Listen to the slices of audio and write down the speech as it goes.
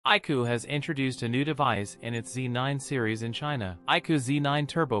iQOO has introduced a new device in its Z9 series in China, iQOO Z9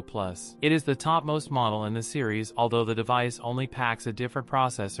 Turbo Plus. It is the topmost model in the series, although the device only packs a different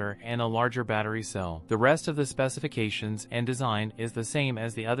processor and a larger battery cell. The rest of the specifications and design is the same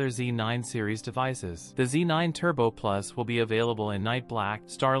as the other Z9 series devices. The Z9 Turbo Plus will be available in Night Black,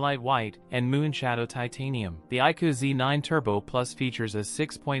 Starlight White, and Moon Shadow Titanium. The iQOO Z9 Turbo Plus features a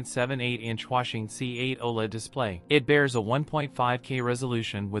 6.78-inch Washing C8 OLED display. It bears a 1.5K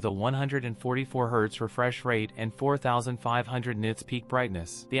resolution with a 144 Hz refresh rate and 4500 nits peak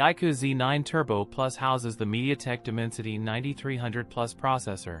brightness. The iQOO Z9 Turbo Plus houses the MediaTek Dimensity 9300 Plus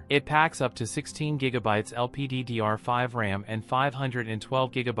processor. It packs up to 16GB LPDDR5 RAM and 512GB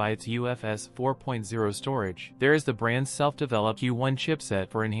UFS 4.0 storage. There is the brand's self-developed Q1 chipset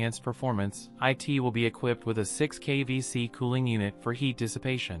for enhanced performance. IT will be equipped with a 6K VC cooling unit for heat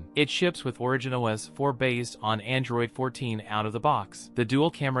dissipation. It ships with Origin OS 4 based on Android 14 out of the box. The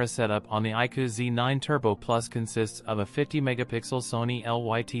dual camera setup on the iQOO Z9 Turbo Plus consists of a 50-megapixel Sony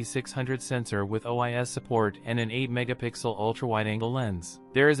LYT600 sensor with OIS support and an 8-megapixel ultra-wide-angle lens.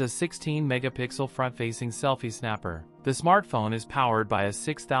 There is a 16-megapixel front-facing selfie snapper. The smartphone is powered by a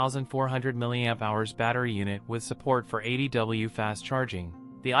 6400 mAh battery unit with support for 80W fast charging.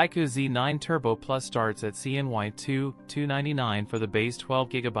 The iQOO Z9 Turbo Plus starts at CNY 299 for the base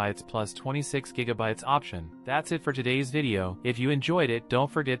 12GB plus 26GB option. That's it for today's video. If you enjoyed it,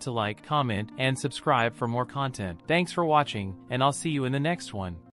 don't forget to like, comment, and subscribe for more content. Thanks for watching, and I'll see you in the next one.